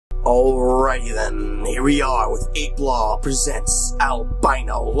Alrighty then, here we are with Ape Law presents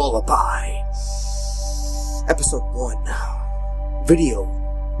Albino Lullaby. Episode 1. Video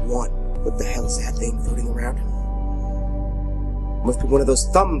 1. What the hell is that thing floating around? Must be one of those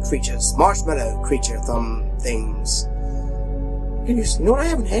thumb creatures. Marshmallow creature thumb things. You know what? I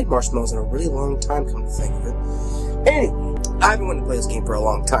haven't had marshmallows in a really long time, come to think of it. Anyway, I've been wanting to play this game for a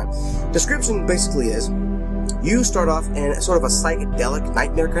long time. Description basically is, you start off in sort of a psychedelic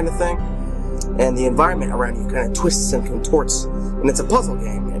nightmare kind of thing, and the environment around you kind of twists and contorts, and it's a puzzle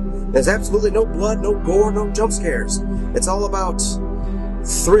game. And there's absolutely no blood, no gore, no jump scares. It's all about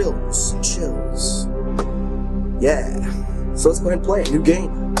thrills and chills. Yeah. So let's go ahead and play a new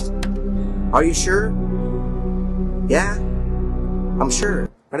game. Are you sure? Yeah? I'm sure.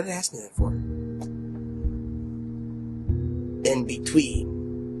 Why did it ask me that for? In between.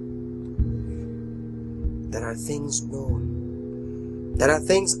 There are things known. There are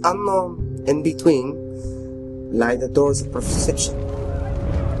things unknown. In between lie the doors of perception.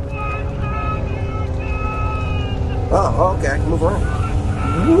 Oh, okay, I can move around.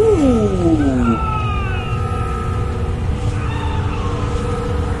 Ooh.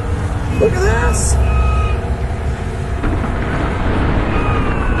 Look at this!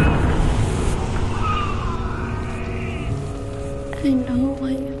 I know why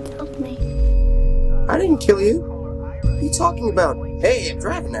you killed me. I didn't kill you. What are you talking about? Hey, I'm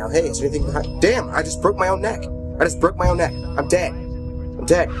driving now. Hey, is there anything behind? Damn, I just broke my own neck. I just broke my own neck. I'm dead. I'm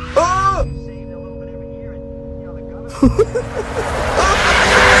dead. Oh!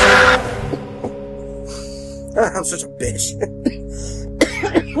 I'm such a bitch.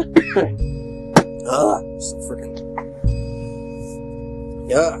 So freaking.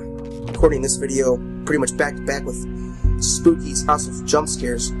 Yeah. Recording this video pretty much back to back with Spooky's House of Jump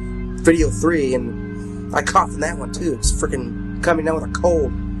Scares, video 3, and I coughed in that one too. It's freaking coming down with a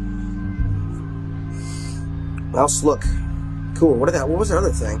cold. Mouse look. Cool. What was the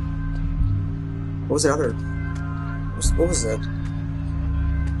other thing? What was the other? What was that?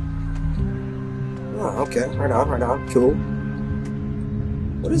 Oh, okay. Right on, right on. Cool.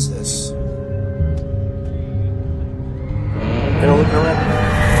 What is this? Gonna look around.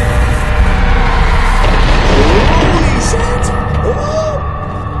 Holy shit! Oh!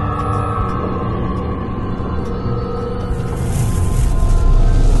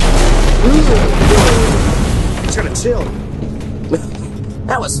 It's gonna chill.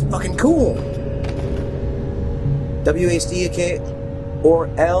 That was fucking cool. WASD, okay, or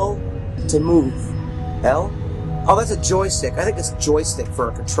L to move. L? Oh, that's a joystick. I think it's a joystick for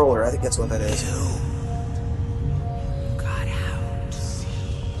a controller. I think that's what that is. Got out. See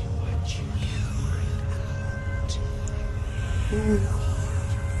what you got.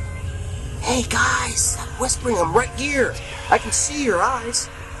 Hey guys, I'm whispering. I'm right here. I can see your eyes.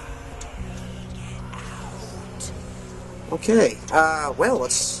 Okay, well,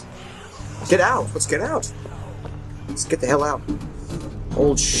 let's get out. Let's get out. Let's get the hell out.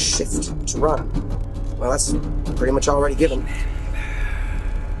 Hold shift to run. Well, that's pretty much already given.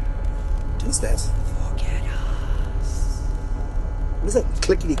 What is that? What is that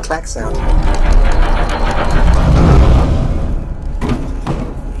clickety-clack sound?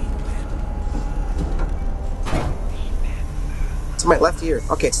 It's my left ear.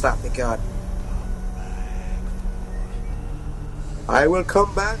 Okay, stop, thank God. I will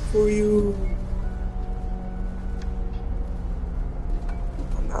come back for you.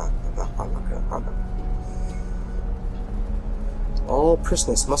 I'm not gonna. All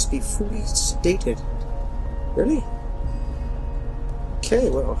prisoners must be fully sedated. Really? Okay,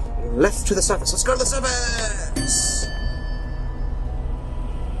 well, left to the surface. Let's go to the surface!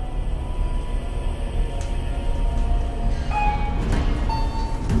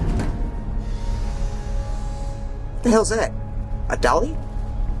 What the hell's that? A dolly?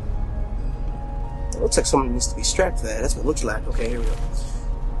 It looks like someone needs to be strapped to that. That's what it looks like. Okay, here we go.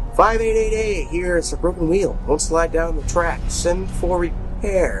 5888, here it's a broken wheel. Won't slide down the track. Send for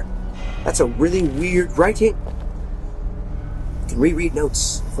repair. That's a really weird writing. You can reread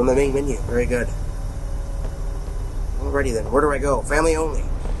notes from the main menu. Very good. Alrighty then, where do I go? Family only.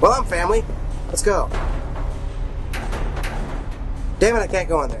 Well, I'm family. Let's go. Damn it, I can't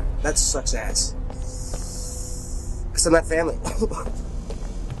go in there. That sucks ass. Because I'm not family.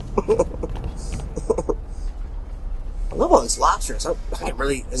 I love all these lobsters. I can't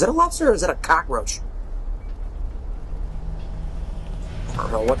really... Is that a lobster or is that a cockroach? I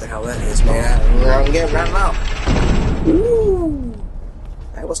don't know what the hell that is, man. I don't know. Ooh.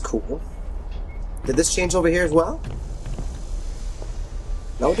 That was cool. Did this change over here as well?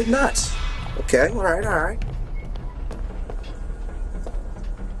 No, it did not. Okay, alright, alright.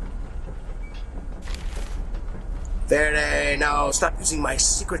 There they no, stop using my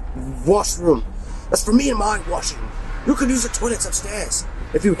secret washroom. That's for me and my washing. You can use the toilets upstairs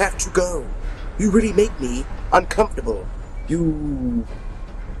if you have to go. You really make me uncomfortable. You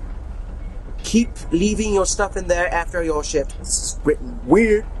keep leaving your stuff in there after your shift. This is written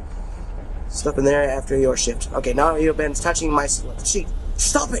weird. Stuff in there after your shift. Okay, now you've been touching my sheet.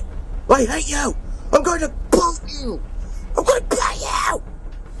 Stop it! I hate you! I'm going to boot you! I'm going to play you!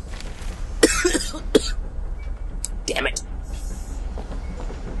 Damn it.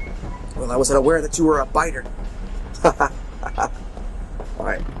 Well, I wasn't aware that you were a biter. Alright,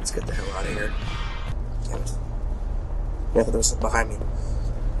 let's get the hell out of here. Damn it. Yeah, I thought there was something behind me.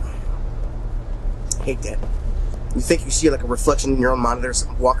 I hate that. You think you see like a reflection in your own monitor,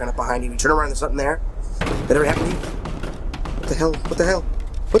 something walking up behind you, you turn around and there's something there? That ever happened to you? What the hell? What the hell?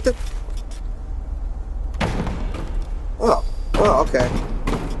 What the? Oh, okay.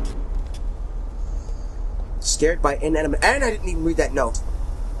 Scared by inanimate, and I didn't even read that note.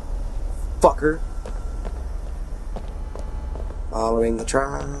 Fucker. Following the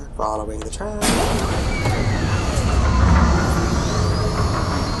track, following the track.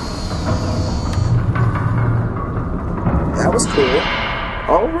 That was cool.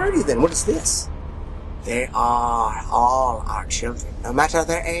 Alrighty then, what is this? They are all our children, no matter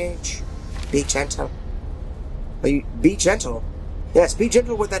their age. Be gentle. Be gentle? Yes, be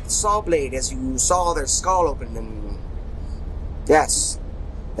gentle with that saw blade as you saw their skull open and... Yes.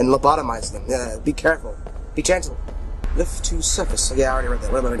 And lobotomize them. Yeah, be careful. Be gentle. Lift to surface. Yeah, I already read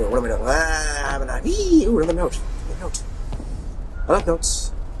that. What am I doing? What am I doing? I have an idea. Ooh, another note. Another note. I love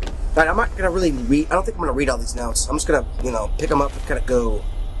notes. Alright, I'm not gonna really read. I don't think I'm gonna read all these notes. I'm just gonna, you know, pick them up and kind of go.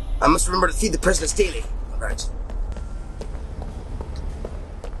 I must remember to feed the prisoners daily. Alright.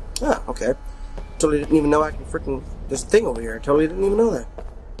 Ah, okay. Totally didn't even know I can freaking. There's a thing over here. I totally didn't even know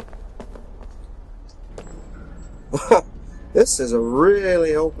that. This is a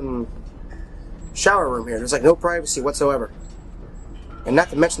really open shower room here. There's like no privacy whatsoever. And not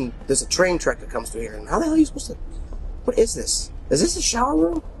to mention, there's a train track that comes through here. And how the hell are you supposed to... What is this? Is this a shower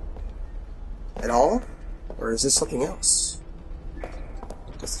room? At all? Or is this something else?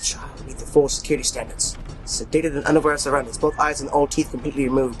 Does the child meet the full security standards? Sedated and unaware surroundings. Both eyes and all teeth completely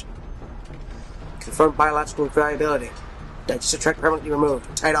removed. Confirmed biological variability. Digestive tract permanently removed.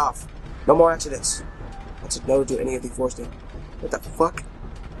 Tied off. No more accidents. That's a no to any of the forced in. What the fuck?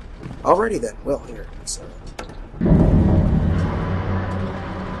 Alrighty then. Well, here. Let's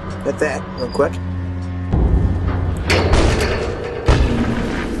get that real quick.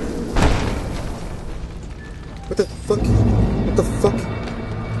 What the fuck? What the fuck?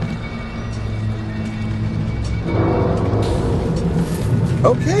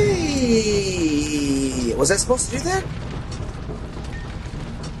 Okay! Was I supposed to do that?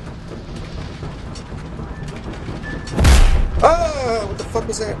 Oh! What the fuck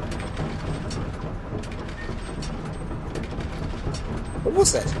was that? What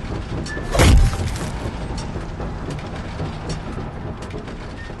was that?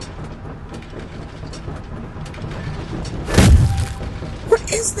 What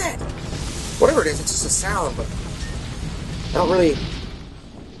is that? Whatever it is, it's just a sound, but I don't really...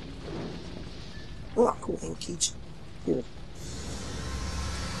 Oh, cool thing, cage. Here.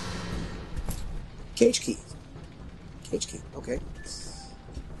 Cage key. Cage key, okay.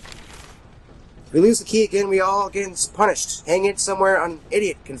 If we lose the key again, we all get punished. Hang it somewhere, an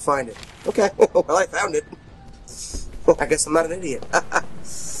idiot can find it. Okay, well, I found it. I guess I'm not an idiot.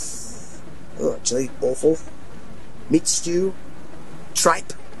 Oh, chili, awful. Meat stew.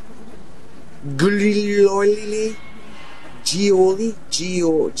 Tripe. Guliloli. Gioli.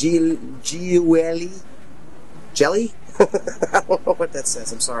 Gioli. Jelly? I don't know what that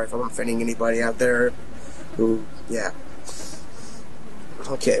says. I'm sorry if I'm offending anybody out there who, yeah.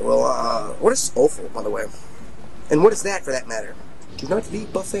 Okay, well, what is awful, by the way? And what is that, for that matter? Do not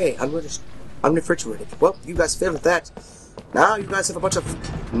leave buffet unrefrigerated. Well, you guys failed at that. Now you guys have a bunch of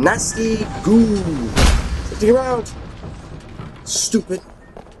nasty goo sitting around. Stupid.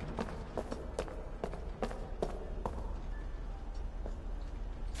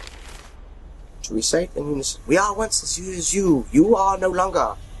 To recite in unison. We are once as you as you. You are no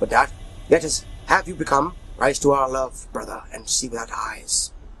longer. But that, yet as have you become. Rise to our love, brother, and see without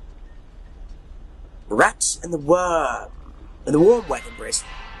eyes. Rat and the worm, and the warm wet embrace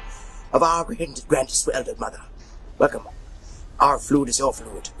of our grandest elder mother. Welcome. Our fluid is your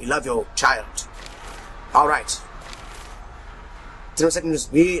fluid. We love your child. Alright.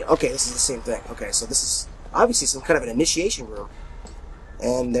 Okay, this is the same thing. Okay, so this is obviously some kind of an initiation room.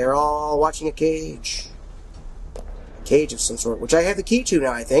 And they're all watching a cage. A cage of some sort, which I have the key to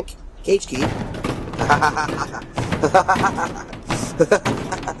now, I think. Cage key.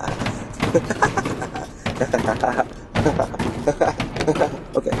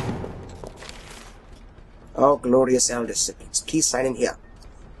 Okay. Oh, glorious elder recipients. Please sign in here.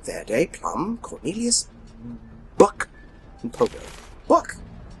 Verde, Plum, Cornelius, Buck, and Pogo. Buck!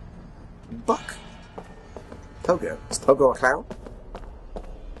 Buck! Pogo. Is Pogo a clown?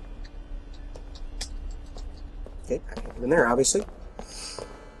 Okay, I can't get in there, obviously.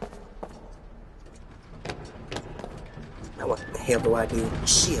 Now what the hell do I do?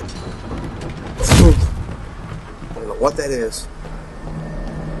 Shit. I don't know what that is.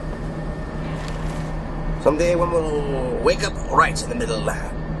 Someday when we'll wake up right in the middle.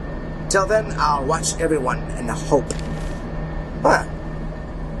 Till then, I'll watch everyone and hope. Huh.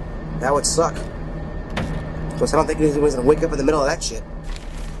 That would suck. Because I don't think anyone's gonna wake up in the middle of that shit.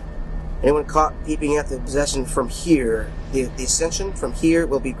 Anyone caught peeping at the possession from here, the ascension from here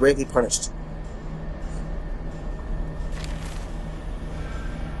will be gravely punished.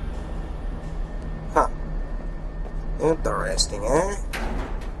 Huh. Interesting, eh?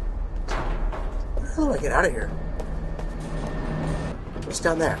 How do I get out of here? What's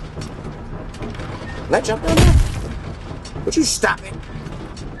down there? Can I jump down there? Would you stop it?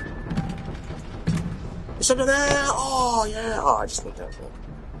 There's something there! Oh, yeah! Oh, I just went down there.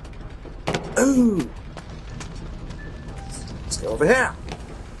 Ooh! Let's go over here!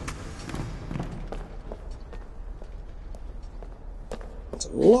 It's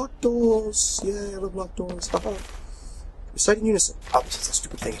locked doors! Yeah, I love locked doors. Haha. Recite in unison. Oh, this is a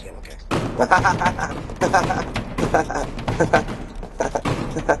stupid thing again, okay.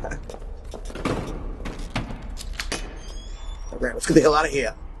 Alright, let's get the hell out of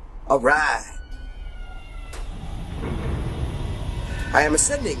here. Alright. I am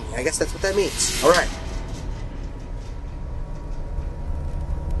ascending. I guess that's what that means. Alright.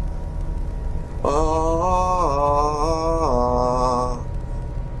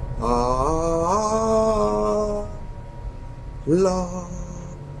 La,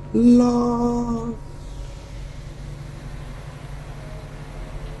 la.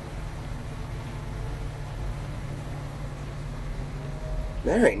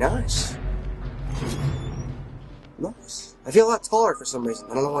 Very nice. Nice. I feel a lot taller for some reason.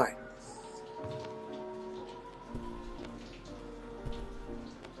 I don't know why.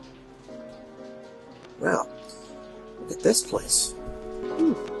 Well, look at this place.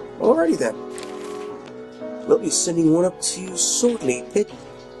 Alrighty then. We'll be sending one up to you shortly, Pit.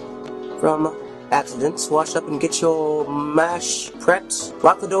 From accidents, wash up and get your mash prepped.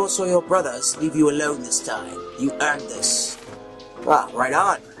 Lock the door so your brothers leave you alone this time. You earned this. Ah, right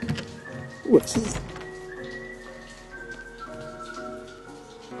on. Ooh, a key.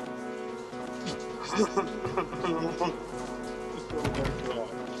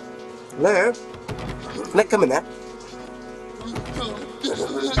 Hello? Can I come in there?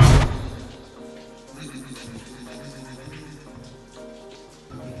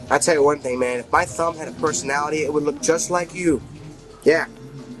 I tell you one thing, man. If my thumb had a personality, it would look just like you. Yeah.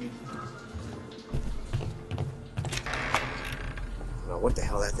 I don't know what the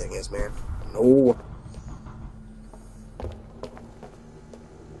hell that thing is, man. No.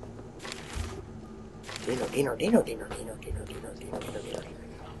 Dino.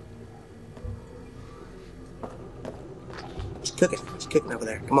 It's cooking. It's cooking over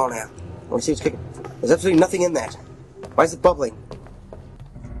there. Come on now. I want to see what's cooking. There's absolutely nothing in that. Why is it bubbling?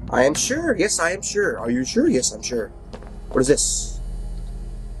 I am sure. Yes, I am sure. Are you sure? Yes, I'm sure. What is this?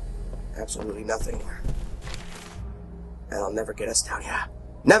 Absolutely nothing. That'll never get us down here.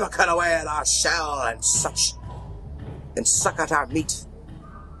 Never cut away at our shell and such. And suck out our meat.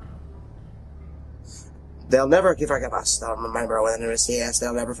 They'll never forgive us. They'll remember when they see us.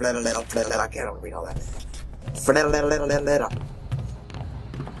 They'll never flittle. I can't read all that. Flittle.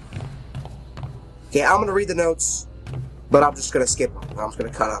 Okay, I'm gonna read the notes, but I'm just gonna skip them. I'm just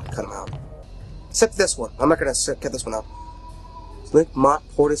gonna cut them out. Except this one. I'm not gonna cut this one out. Slink, Mott,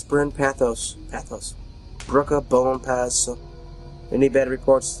 Portis, Bryn, Pathos. Brooka, Bone, Paz. So, any bad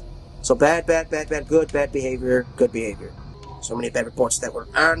reports? So bad, good behavior. So many bad reports that will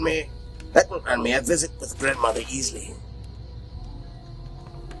earn me a visit with grandmother easily.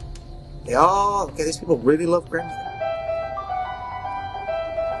 They all, okay, these people really love grandmother.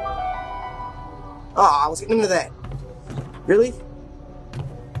 Oh, I was getting into that. Really?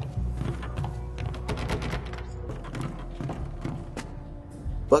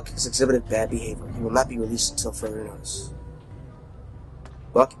 Buck has exhibited bad behavior. He will not be released until further notice.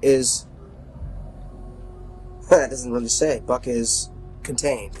 Buck is... that doesn't really say. Buck is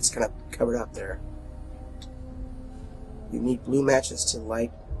contained. It's kind of covered up there. You need blue matches to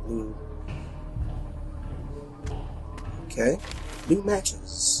light blue. Okay. Blue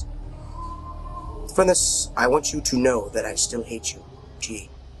matches. From this, I want you to know that I still hate you. Gee.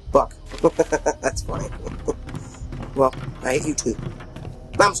 Buck. That's funny. Well, I hate you too.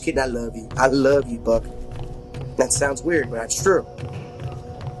 I'm just kidding, I love you. I love you, Buck. That sounds weird, but that's true.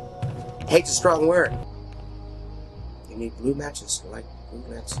 Hate's a strong word. You need blue matches. I like blue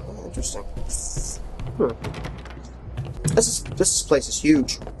matches. Oh, interesting. This place is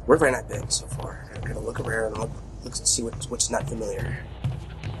huge. Where have I not been so far? I gotta look around and look and see what's not familiar.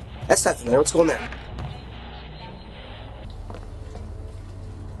 That's not familiar. What's going there?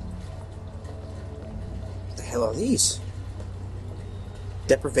 What the hell are these?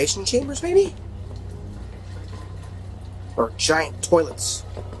 Deprivation chambers, maybe? Or giant toilets?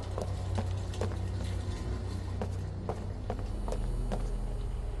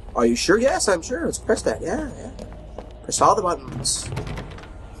 Are you sure? Yes, I'm sure. Let's press that. Yeah. Press all the buttons.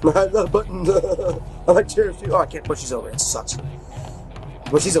 I love buttons. I like chairs too. Oh, I can't push these over. It sucks.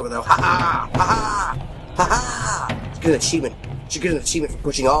 Push these over though. Ha ha! Ha ha! Ha ha! Should get an achievement. Should get an achievement for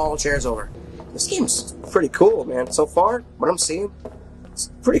pushing all chairs over. This game's pretty cool, man. So far, what I'm seeing, it's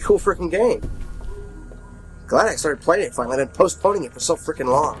a pretty cool freaking game. Glad I started playing it finally. I've been postponing it for so freaking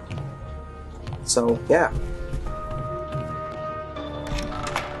long. So, yeah.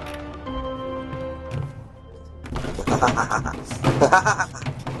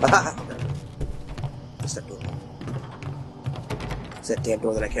 What's that door? Is that damn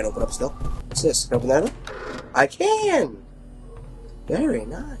door that I can't open up still? What's this? Can I open that up? I can! Very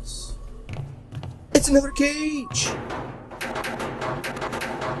nice. It's another cage!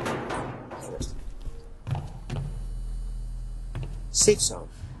 Safe zone.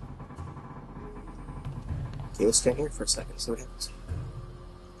 Okay, let's stand here for a second, see what happens.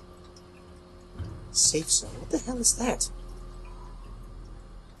 Safe zone. What the hell is that?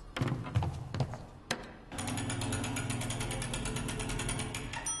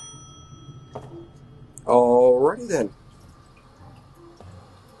 Alrighty then.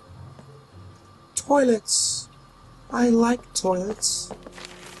 Toilets. I like toilets.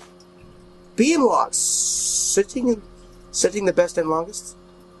 Beam logs. Sitting the best and longest.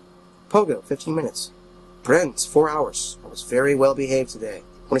 Pogo, 15 minutes. Brent, 4 hours. I was very well behaved today.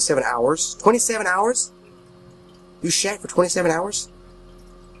 27 hours? 27 hours? You shat for 27 hours?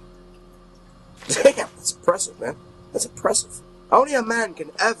 Damn, that's impressive, man. That's impressive. Only a man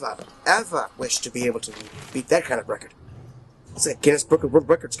can ever wish to be able to beat that kind of record. It's like a Guinness Book of World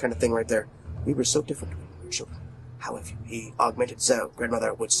Records kind of thing right there. We were so different when we were children. How have you be augmented so?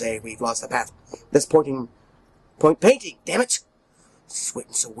 Grandmother would say we've lost the path. This painting, damn it! This is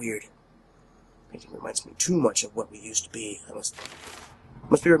waiting so weird. Painting reminds me too much of what we used to be. I must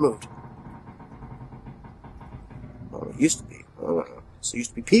be removed. Oh, it used to be. Oh, so it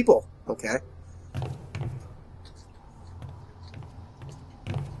used to be people. Okay.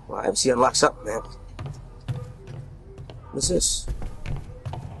 Well, I obviously unlocked something, man. What's this?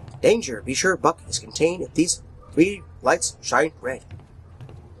 Danger. Be sure Buck is contained if these 3 lights shine red.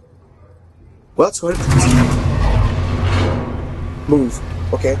 Well, let's go ahead and move.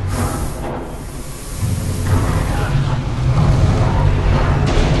 Okay.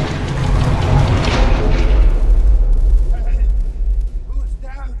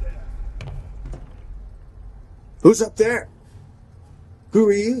 Who's up there? Who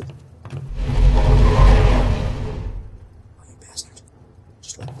are you? Oh, you bastard.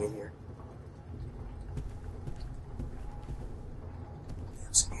 Just let me in here.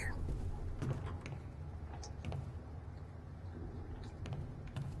 What's in here?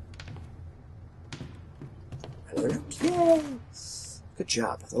 Another note. Yay! Good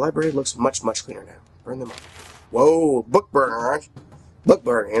job. The library looks much, much cleaner now. Burn them up. Whoa, book burner, aren't you? Book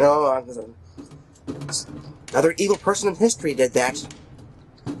burner, you know. Another evil person in history did that.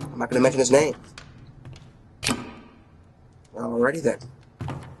 I'm not going to mention his name. Alrighty then.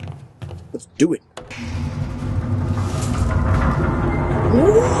 Let's do it.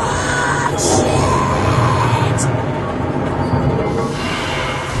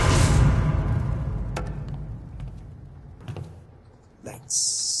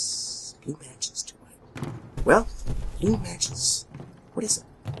 Lights. Blue matches to it. Well, blue matches. What is it?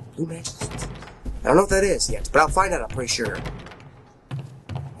 Blue matches. I don't know what that is yet, but I'll find out, I'm pretty sure.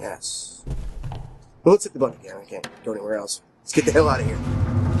 Yes. Well, let's hit the button again. I can't go anywhere else. Let's get the hell out of here.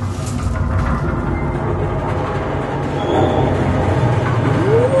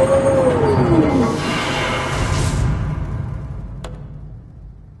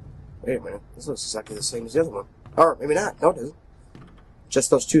 Wait a minute. This looks exactly the same as the other one. Or maybe not. No, it doesn't. Just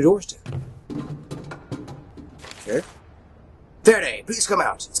those 2 doors do. Okay. Faraday, please come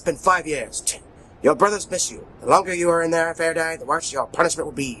out. It's been 5 years. Your brothers miss you. The longer you are in there, Faraday, the worse your punishment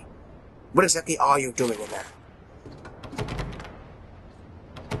will be. What exactly are you doing in there?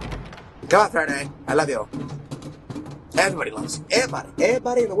 Come on, Faraday. I love you. Everybody loves you. Everybody.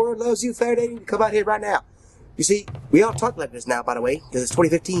 Everybody in the world loves you, Faraday. You come out here right now. You see, we all talk like this now, by the way, because it's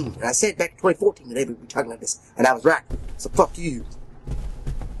 2015. And I said back in 2014 that everybody would be talking like this. And I was right. So fuck you.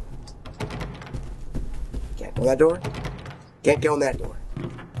 Can't go in that door. Can't go in that door.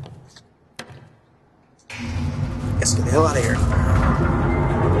 Let's get the hell out of here.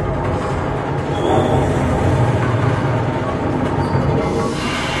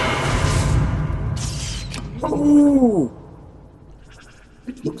 Ooh.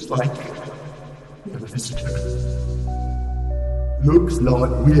 It looks like we have a visitor. Looks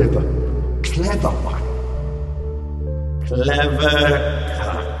like we have a clever one. Clever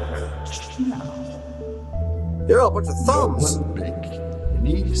cockroach. Now, You're all a bunch of thumbs. don't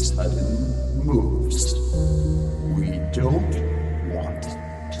make any sudden moves. We don't want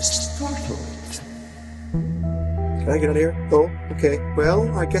to startle it. Can I get out of here? Oh, okay. Well,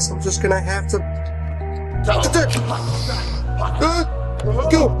 I guess I'm just gonna have to...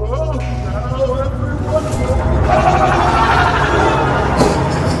 Go!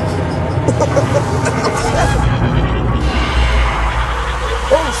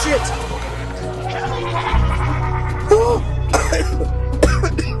 Oh, shit!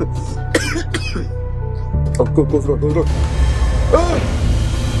 Oh, go through the door, go through the door. Oh!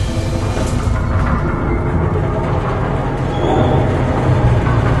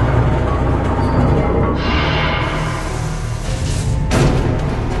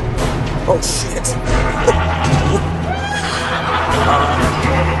 Oh shit!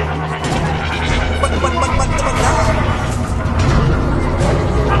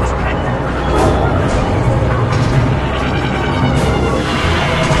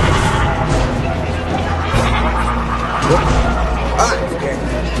 Alright, okay.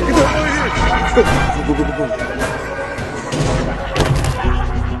 Get the hell out of here! Go, go, go, go, go.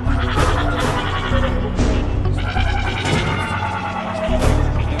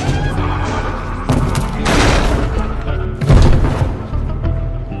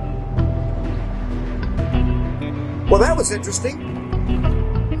 Well, that was interesting.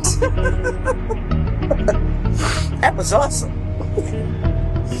 That was awesome.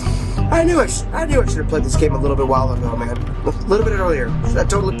 I knew I should have played this game a little bit while ago, man. A little bit earlier. I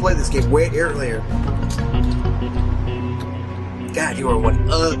totally played this game way earlier. God, you are one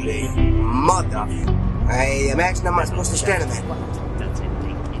ugly mother. I imagine I'm not supposed to stand in that.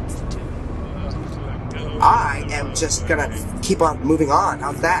 I am just gonna keep on moving on.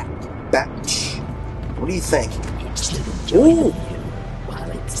 How's that? What do you think? Ooh! While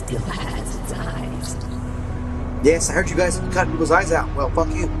it still has its eyes. Yes, I heard you guys cut people's eyes out. Well, fuck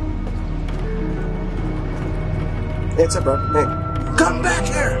you. Hey, what's up, bro? Hey. Come back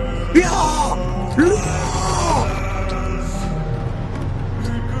here! Yeah!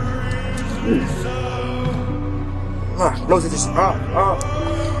 Yeah! Nose of this.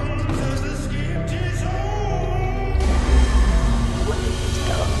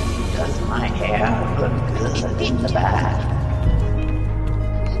 Does my hair look good in the back?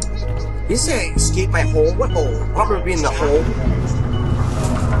 You say escape my hole? What hole? I don't remember being in the hole.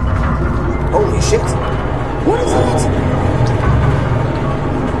 Holy shit. What is that?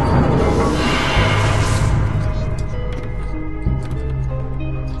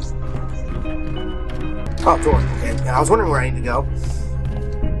 Oh, door. Okay. I was wondering where I need to go.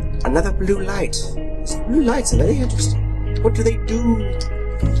 Another blue light. These blue lights are very interesting. What do they do?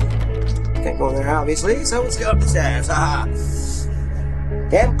 Can't go in there, obviously, so let's go up the stairs. Haha.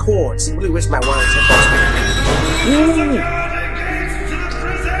 Damn cords. I really wish my wires had those.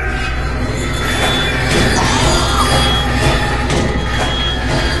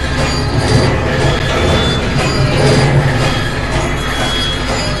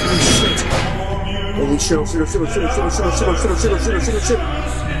 Holy shit. Holy shit.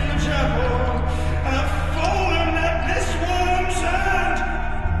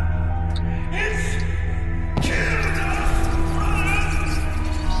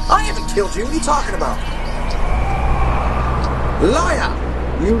 I haven't killed you. What are you talking about? Liar!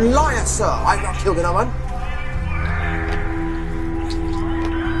 You liar, sir. I've not killed anyone.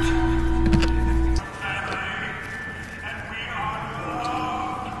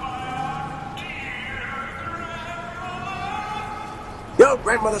 Your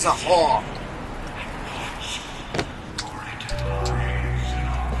grandmother's a whore.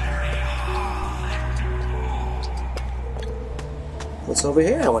 What's over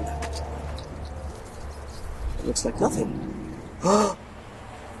here, I wonder? It looks like nothing.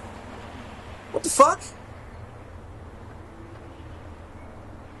 What the fuck?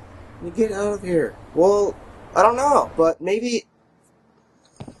 Let me get out of here. Well, I don't know, but maybe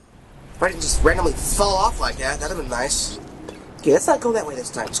if I didn't just randomly fall off like that, that'd have been nice. Okay, let's not go that way this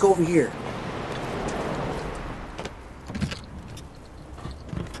time. Let's go over here.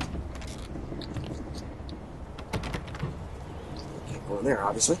 Can't go in there,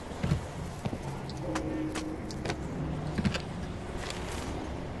 obviously.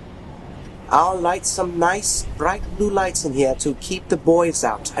 I'll light some nice, bright blue lights in here to keep the boys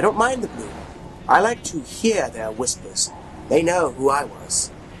out. I don't mind the blue. I like to hear their whispers. They know who I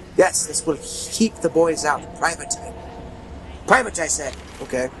was. Yes, this will keep the boys out. Private. Private, I said.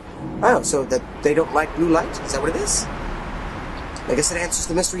 Okay. Oh, so that they don't like blue light? Is that what it is? I guess it answers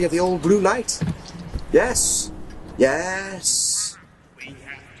the mystery of the old blue light. Yes. Yes. We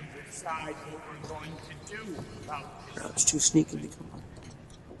have to decide what we're going to do about this. Oh, it's too sneaky. We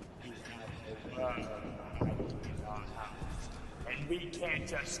have a worm in our house, and we can't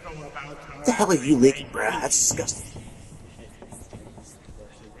just go about our What the hell are you leaking, bruh? That's disgusting.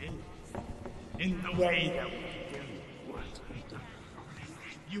 in the way that we do.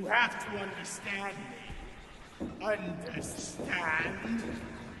 You have to understand me. Understand?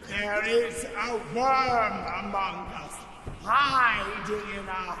 There is a worm among us, hiding in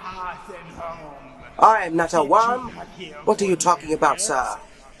our hearth and home. I am not a worm. What are you talking about, sir?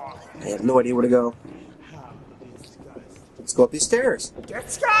 I have no idea where to go. Let's go up these stairs.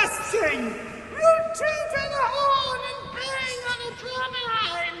 Disgusting! You toot on a horn and bang on a drum, and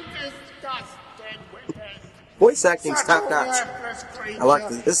I'm disgusted with it. Voice acting's Such top a notch. worthless creature. I like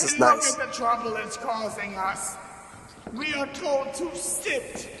this. This is And nice. Look at the trouble it's causing us. We are told to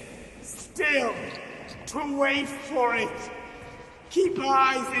sit still, to wait for it. Keep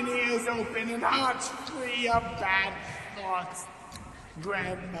eyes and ears open and hearts free of bad thoughts.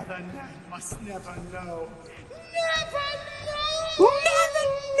 Grandmother Nan must never know. Never know!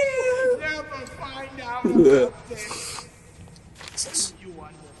 Never find out about this. You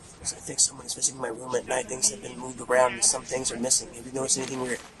understand? I think someone is visiting my room at night. Things have been moved around and some things are missing. Have you noticed anything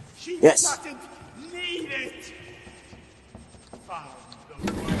weird? She Yes. doesn't need it. Found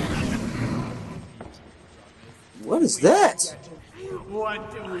the word. What is that?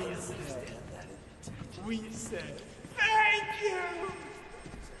 What do we say? We say, thank you!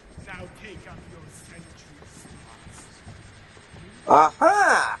 Now take up your sentry spots.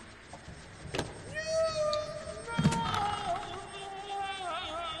 Aha!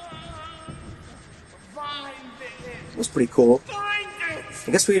 Find it! That was pretty cool. Find it!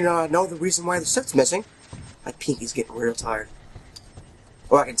 I guess we know the reason why the set's missing. My pinky's getting real tired.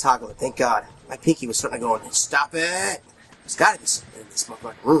 Oh, I can toggle it, thank God. My pinky was starting to go, stop it! There's gotta be something in this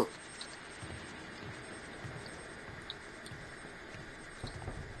motherfucking room.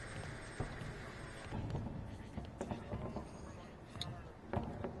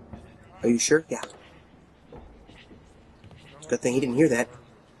 Are you sure? Yeah. It's a good thing he didn't hear that.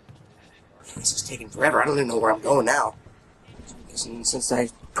 This is taking forever. I don't even know where I'm going now. Since I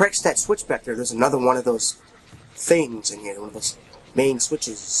pressed that switch back there, there's another one of those things in here. One of those main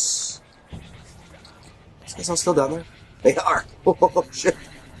switches. Is this all still down there? They are. Oh, shit.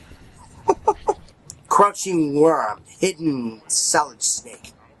 Crouching worm. Hidden solid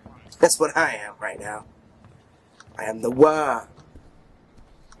snake. That's what I am right now. I am the worm.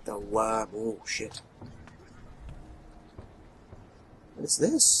 The worm. Oh, shit. What is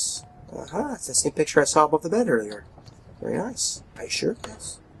this? Uh-huh. It's the same picture I saw above the bed earlier. Very nice. Are you sure?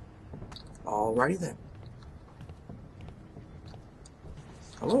 Yes. Alrighty then.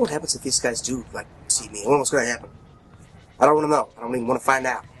 I wonder what happens if these guys do, like, see me. I wonder what's gonna happen. I don't want to know. I don't even want to find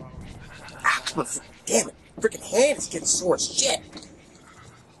out. Ah, come on. Damn it. Freaking hand is getting sore as shit.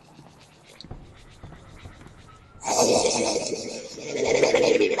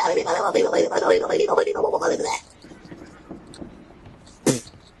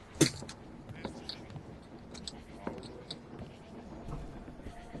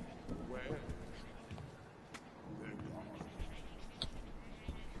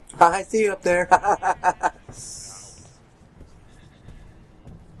 I see you up there.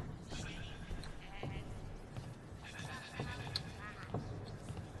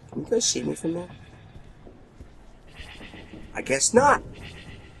 Can you guys see me from there? I guess not.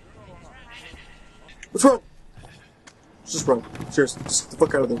 Let's run. Let's just run. Seriously, just get the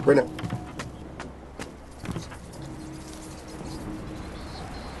fuck out of there right now.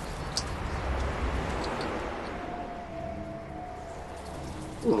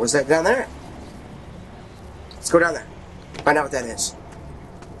 Ooh, what's that down there? Let's go down there. Find out what that is.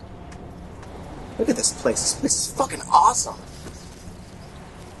 Look at this place. This place is fucking awesome.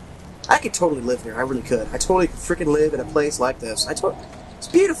 I could totally live here. I really could. I totally could freaking live in a place like this. It's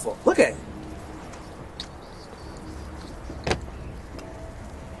beautiful. Look at it.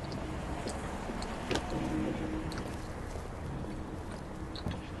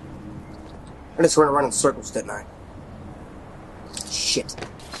 I just ran around in circles, didn't I? Shit.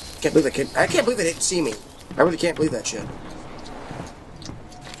 I can't believe they didn't see me. I really can't believe that shit.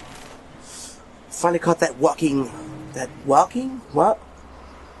 Finally caught that walking? What?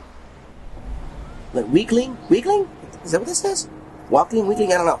 Like weakling? Weakling? Is that what this is? Walking?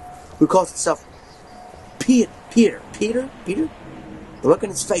 Weakling? I don't know. Who calls itself Peter? The look on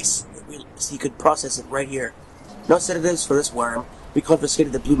his face. He could process it right here. No sedatives for this worm. We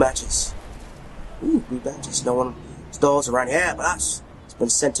confiscated the blue matches. Ooh, blue matches. No one stalls around here but us. It's been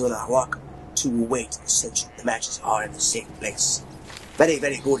sent to the walk to wait. Essentially, the matches are in the safe place. Very,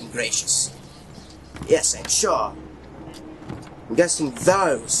 very good and gracious. Yes, I'm sure. I'm guessing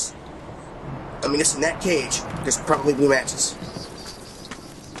those. I mean, it's in that cage. There's probably blue matches.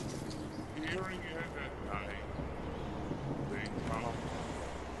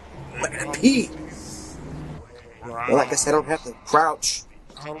 Look at pee. Well, I guess I don't have to crouch.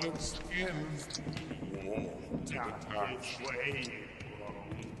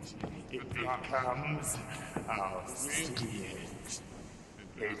 It becomes our secret.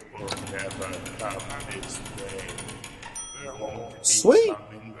 It will never come this way. It won't be Sweet.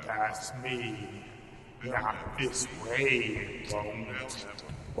 coming past me. Not this way, it won't.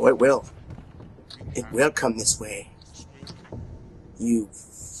 Oh, it will. It will come this way. You.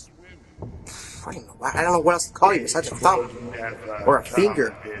 I don't know what else to call you besides a thumb or a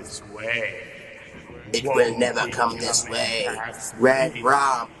finger. This way. It will never come this way. Red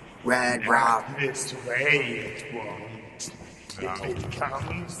Rob. This way it won't. If it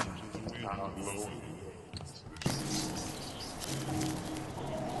comes, I'll blow it.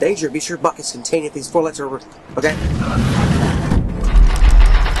 Danger, be sure buckets contain if these 4 lights are over. Okay.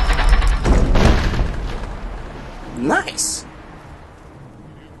 Nice.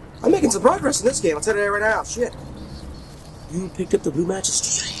 I'm making some progress in this game. I'll tell you that right now. Shit. You picked up the blue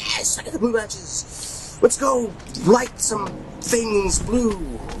matches. Yes, I got the blue matches. Let's go light some things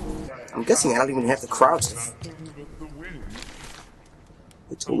blue. I'm guessing I don't even have to crouch.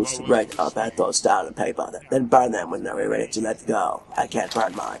 They told us to write up at those down on paper, then burn them when they're ready to let go. I can't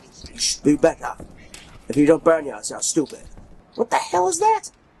burn mine. You should do better. If you don't burn yours, you're stupid. What the hell is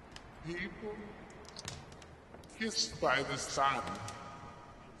that? People kissed by the sun.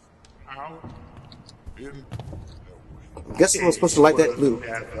 Out in I'm guessing we're supposed to light that blue.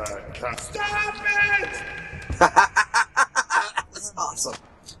 Stop it! That's awesome.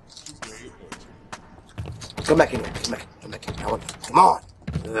 Come back in here. Come back in here. Come on.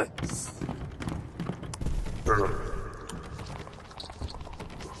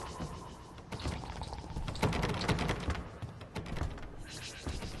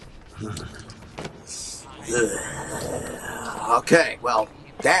 Okay, well,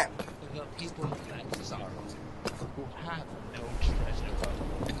 damn. The people of that sorrow, who have no treasure,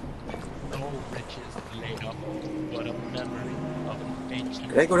 no riches laid up, but a memory of an ancient.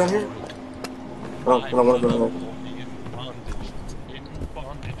 Can I go down here? Oh, I don't want to go there. In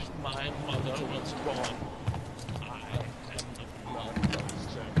bondage, my mother was born. I am the blood of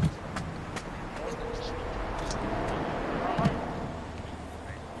servants.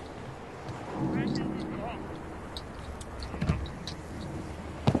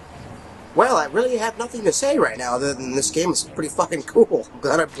 Well, I really have nothing to say right now other than this game is pretty fucking cool. I'm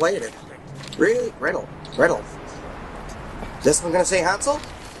glad I played it. Really? Riddle. This one gonna say Hansel?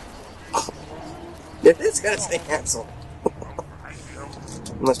 It is gonna say Hansel. What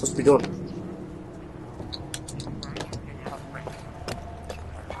am I supposed to be doing?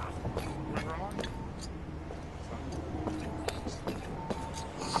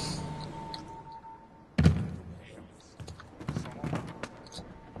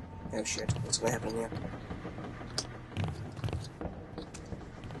 Oh shit, what's gonna happen here?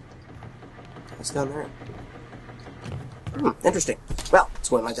 What's down there? Interesting. Well, let's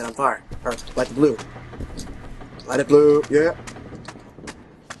go and light that on fire. Or, light the blue. Light it blue, yeah.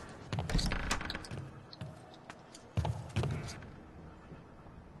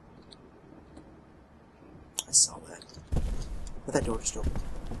 I saw that. But that door just opened.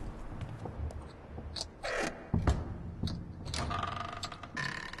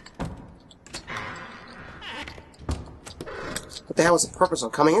 What the hell was the purpose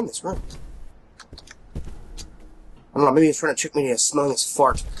of coming in this room? I don't know, maybe he's trying to trick me into smelling his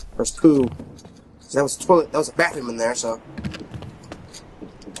fart. Or his poo. Because that was a toilet, that was a bathroom in there, so.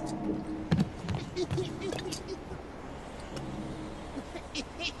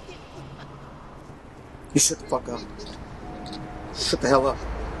 You shut the fuck up. Shut the hell up.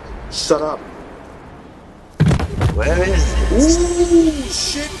 Shut up. Where is it? Ooh,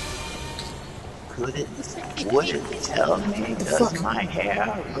 shit. Would it tell me? Does Fuck. my hair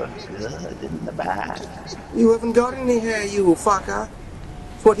look good in the back? You haven't got any hair, you fucker.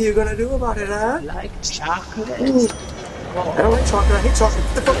 What are you gonna do about it, huh? Like chocolate? Ooh. I don't like chocolate. I hate chocolate.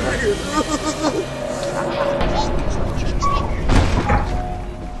 Get the fuck out of here.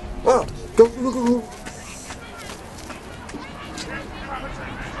 Oh, go.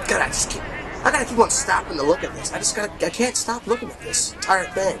 God, I gotta keep on stopping to look at this. I can't stop looking at this entire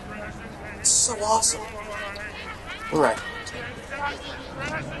thing. It's so awesome. Alright.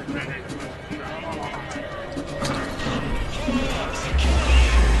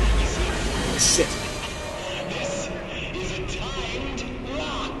 Shit.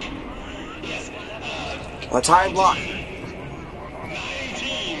 A time block.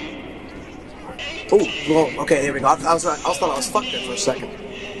 Oh, whoa, okay, there we go. I thought I was fucked there for a second.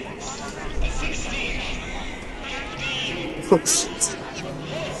 Oh, shit.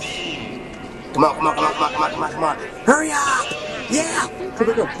 Come on. Hurry up! Yeah! Here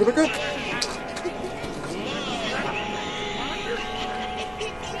we go.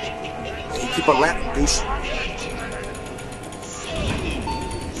 You keep on laughing, douche.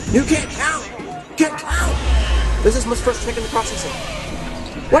 You can't count! Can't count! This is my first trick in the processing.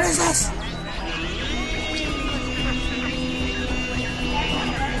 What is this?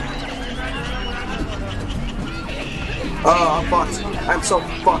 Oh, I'm fucked. I'm so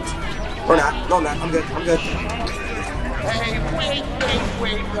fucked. Or not. No, I'm not. I'm good. Hey,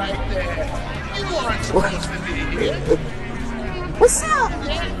 wait right there. You aren't supposed to be here. What's up?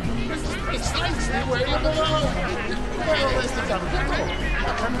 Yeah, this is precisely where you belong. Well, this is a pickle, a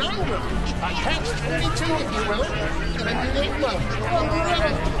conundrum, a catch-22, if you will, an enigma, a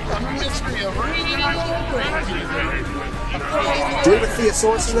riddle, a mystery of real great. Do we have a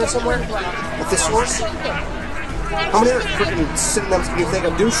thesaurus in there somewhere? A thesaurus? How many other freaking synonyms can you think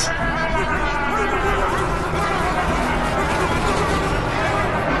of, douche?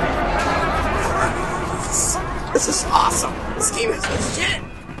 This is awesome. This game is the shit.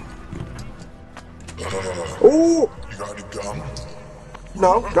 Ooh! You got any gum?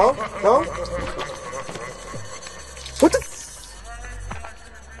 No. What the?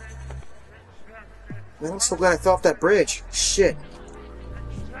 Man, I'm so glad I fell off that bridge. Shit.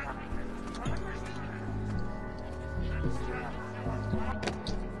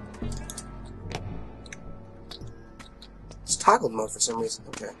 It's toggled mode for some reason.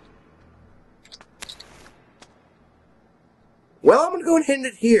 Okay. Well, I'm gonna go and end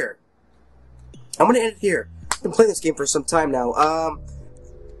it here. I've been playing this game for some time now.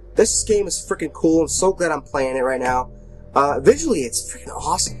 This game is freaking cool. I'm so glad I'm playing it right now. Visually, it's freaking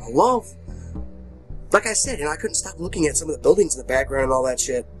awesome. I love... Like I said, I couldn't stop looking at some of the buildings in the background and all that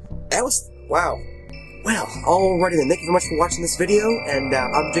shit. That was... Wow. Well, alrighty then. Thank you very much for watching this video, and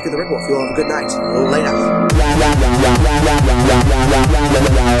I'm Jacob the Red Wolf. You all have a good night. Later.